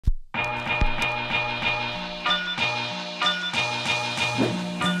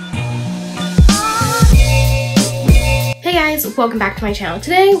guys, welcome back to my channel.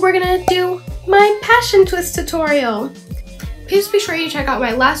 Today we're gonna do my passion twist tutorial. Please be sure you check out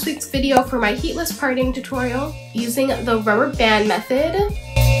my last week's video for my heatless parting tutorial using the rubber band method.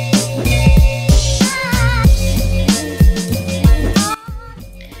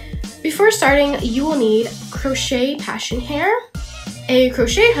 Before starting, you will need crochet passion hair, a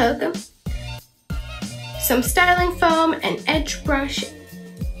crochet hook, some styling foam, an edge brush,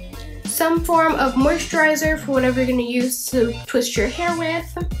 some form of moisturizer for whatever you're going to use to twist your hair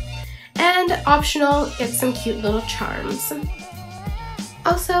with, and optional, get some cute little charms.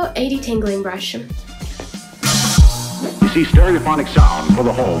 Also, a detangling brush. You see stereophonic sound for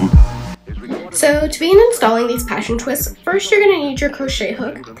the home. So to begin installing these passion twists, first you're going to need your crochet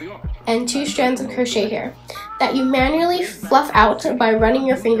hook and 2 strands of crochet hair that you manually fluff out by running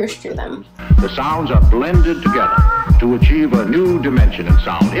your fingers through them. The sounds are blended together to achieve a new dimension in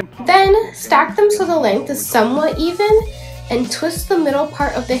sound. Then stack them so the length is somewhat even and twist the middle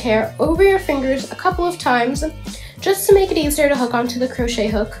part of the hair over your fingers a couple of times just to make it easier to hook onto the crochet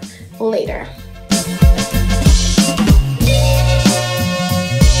hook later.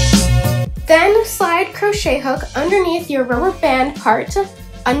 Then slide crochet hook underneath your rubber band part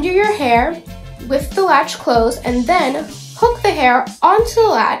under your hair with the latch closed, and then hook the hair onto the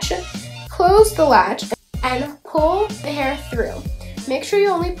latch, close the latch, and pull the hair through. Make sure you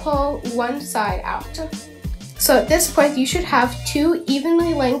only pull one side out. So at this point you should have 2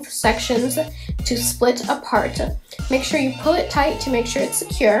 evenly length sections to split apart. Make sure you pull it tight to make sure it's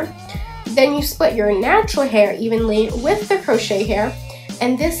secure. Then you split your natural hair evenly with the crochet hair,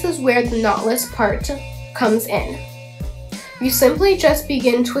 and this is where the knotless part comes in. You simply just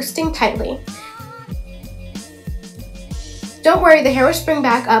begin twisting tightly. Don't worry, the hair will spring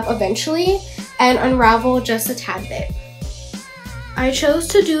back up eventually and unravel just a tad bit. I chose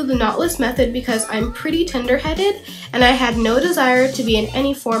to do the knotless method because I'm pretty tender-headed and I had no desire to be in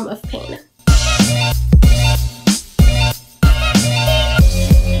any form of pain.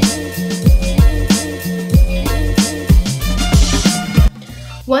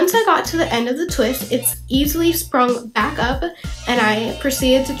 Once I got to the end of the twist, it's easily sprung back up and I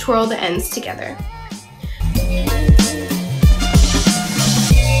proceeded to twirl the ends together.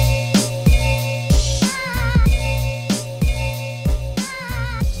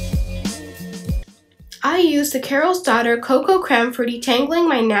 I used the Carol's Daughter Coco Creme for detangling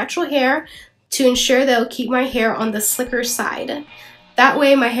my natural hair to ensure that it'll keep my hair on the slicker side. That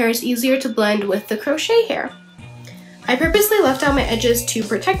way my hair is easier to blend with the crochet hair. I purposely left out my edges to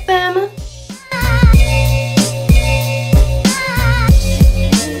protect them.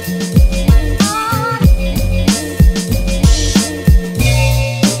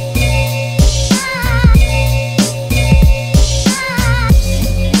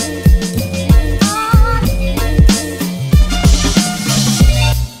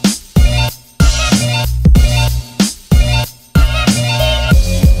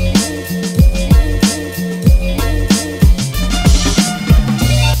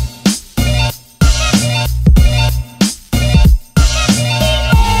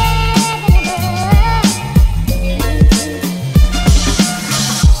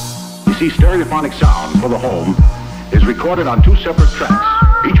 The stereophonic sound for the home is recorded on 2 separate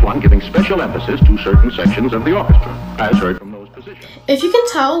tracks, each one giving special emphasis to certain sections of the orchestra, as heard from those positions. If you can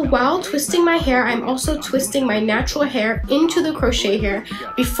tell, while twisting my hair, I'm also twisting my natural hair into the crochet hair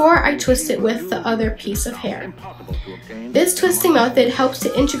before I twist it with the other piece of hair. This twisting method helps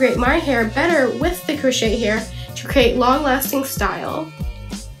to integrate my hair better with the crochet hair to create long-lasting style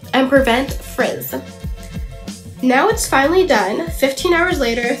and prevent frizz. Now it's finally done, 15 hours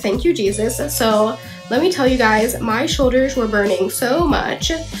later, thank you Jesus. So let me tell you guys, my shoulders were burning so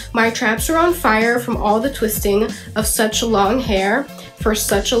much. My traps were on fire from all the twisting of such long hair for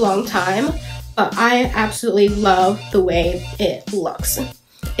such a long time, but I absolutely love the way it looks.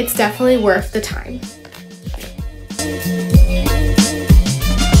 It's definitely worth the time.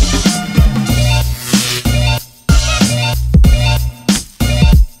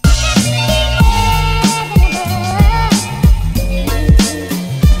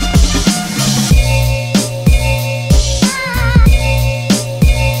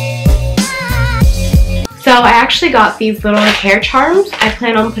 So I actually got these little hair charms. I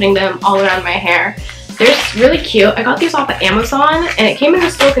plan on putting them all around my hair. They're really cute. I got these off of Amazon and it came in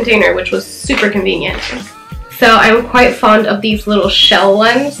a steel container, which was super convenient. So I'm quite fond of these little shell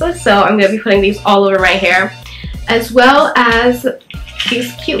ones. So I'm going to be putting these all over my hair, as well as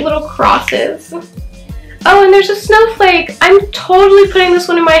these cute little crosses. Oh, and there's a snowflake. I'm totally putting this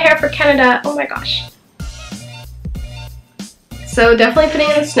one in my hair for Canada. Oh my gosh. So definitely putting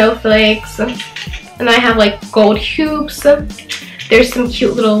in the snowflakes. And then I have like gold hoops. There's some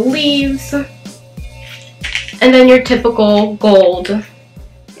cute little leaves. And then your typical gold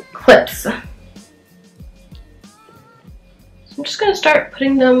clips. So I'm just going to start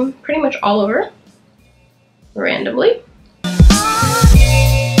putting them pretty much all over randomly.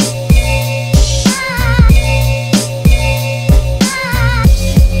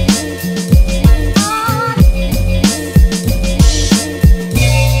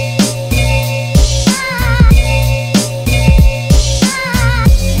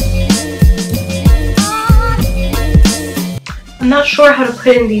 I'm not sure how to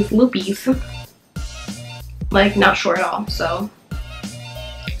put in these loopies. Like, not sure at all, so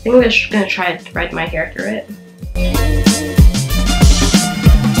I think I'm just gonna try to thread my hair through it.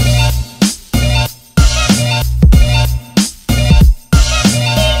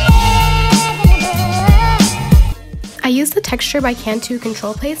 I used the Texture by Cantu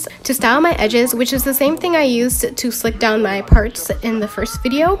control plates to style my edges, which is the same thing I used to slick down my parts in the first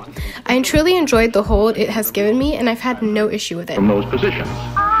video. I truly enjoyed the hold it has given me, and I've had no issue with it. From those positions.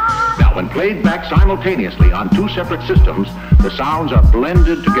 Now, when played back simultaneously on two separate systems, the sounds are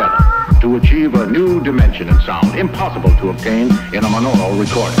blended together to achieve a new dimension in sound impossible to obtain in a monaural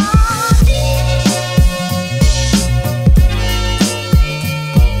recording.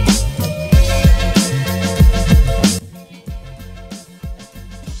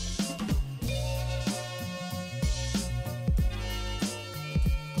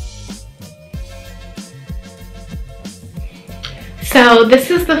 So this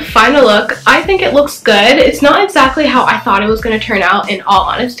is the final look. I think it looks good. It's not exactly how I thought it was going to turn out, in all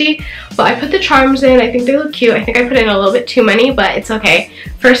honesty, but I put the charms in. I think they look cute. I think I put in a little bit too many, but it's okay.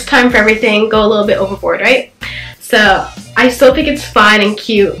 First time for everything, go a little bit overboard, right? So I still think it's fun and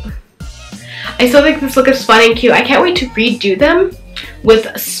cute. I still think this look is fun and cute. I can't wait to redo them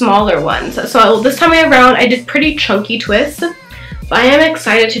with smaller ones. So this time around, I did pretty chunky twists, but I am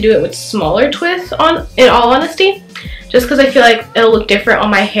excited to do it with smaller twists, in all honesty. Just because I feel like it'll look different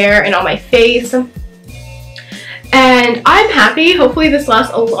on my hair and on my face. And I'm happy. Hopefully this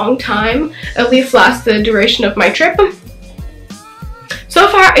lasts a long time. At least lasts the duration of my trip. So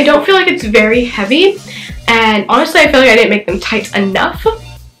far, I don't feel like it's very heavy. And honestly, I feel like I didn't make them tight enough.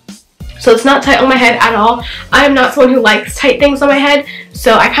 So it's not tight on my head at all. I am not someone who likes tight things on my head.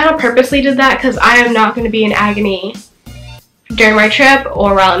 So I kind of purposely did that because I am not going to be in agony during my trip,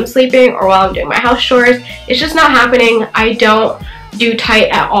 or while I'm sleeping, or while I'm doing my house chores. It's just not happening. I don't do tight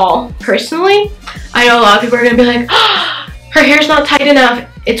at all, personally. I know a lot of people are gonna be like, oh, her hair's not tight enough.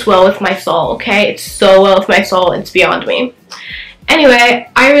 It's well with my soul, okay? It's so well with my soul, it's beyond me. Anyway,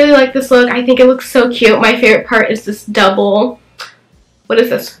 I really like this look. I think it looks so cute. My favorite part is this double, what is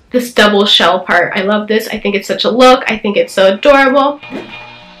this? This double shell part. I love this. I think it's such a look. I think it's so adorable.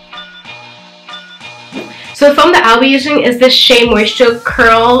 So the foam that I'll be using is this Shea Moisture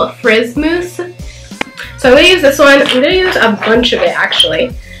Curl Frizz Mousse. So I'm going to use this one. I'm going to use a bunch of it,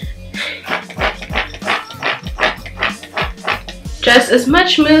 actually. Just as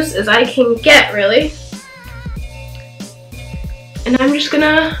much mousse as I can get, really. And I'm just going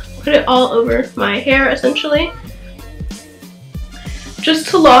to put it all over my hair, essentially, just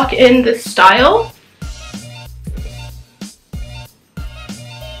to lock in the style.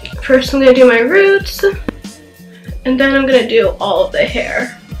 First I'm going to do my roots. And then I'm gonna do all of the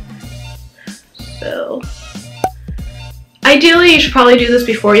hair. So ideally you should probably do this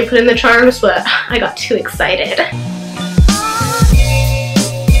before you put in the charms, but I got too excited.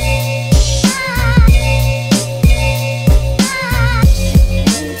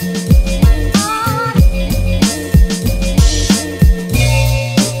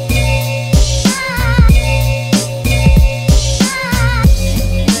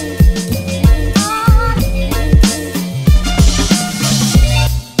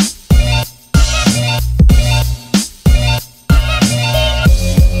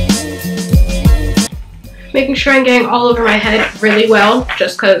 Making sure I'm getting all over my head really well,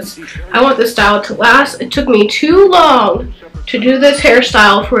 just because I want this style to last. It took me too long to do this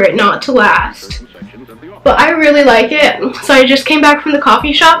hairstyle for it not to last, but I really like it. So I just came back from the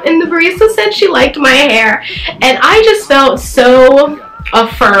coffee shop and the barista said she liked my hair, and I just felt so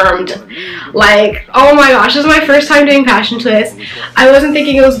affirmed. Like, oh my gosh, this is my first time doing fashion twists. I wasn't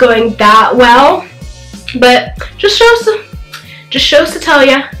thinking it was going that well, but just shows to tell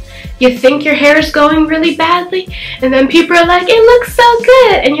you. You think your hair is going really badly, and then people are like, it looks so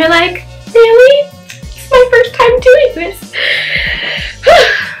good, and you're like, really? It's my first time doing this.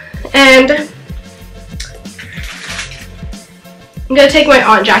 And I'm gonna take my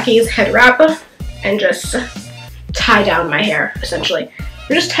Aunt Jackie's head wrap and just tie down my hair, essentially.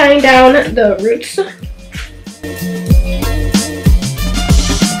 We're just tying down the roots.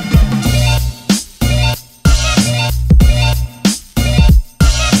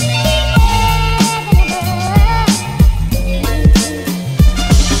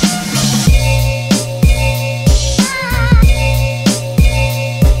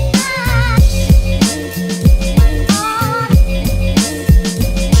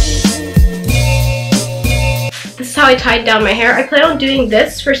 How I tied down my hair. I plan on doing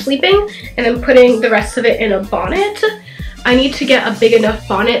this for sleeping and then putting the rest of it in a bonnet. I need to get a big enough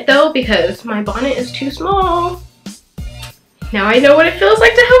bonnet though because my bonnet is too small. Now I know what it feels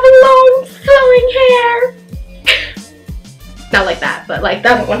like to have long flowing hair. Not like that, but like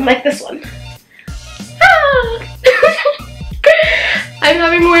that one, like this one. Ah! I'm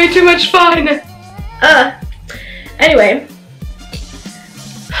having way too much fun. Anyway,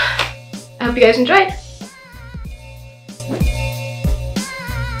 I hope you guys enjoyed.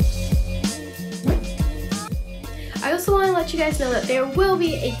 I also want to let you guys know that there will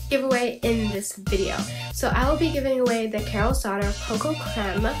be a giveaway in this video. So I will be giving away the KARIS Coco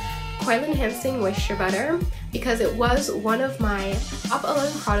Creme Coil Enhancing Moisture Butter because it was one of my top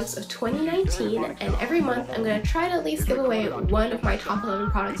 11 products of 2019, and every month I'm going to try to at least give away one of my top 11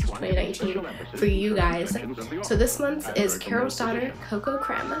 products of 2019 for you guys. So this month is KARIS Coco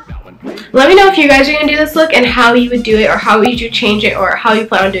Creme. Let me know if you guys are going to do this look and how you would do it, or how would you change it, or how you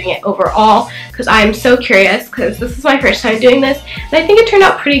plan on doing it overall, because I am so curious because this is my first time doing this and I think it turned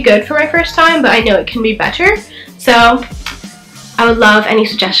out pretty good for my first time, but I know it can be better. So I would love any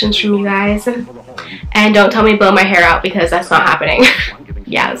suggestions from you guys. And don't tell me blow my hair out because that's not happening.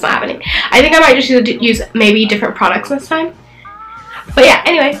 Yeah, that's not happening. I think I might just use maybe different products this time. But yeah,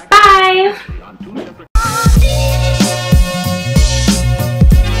 anyway, bye!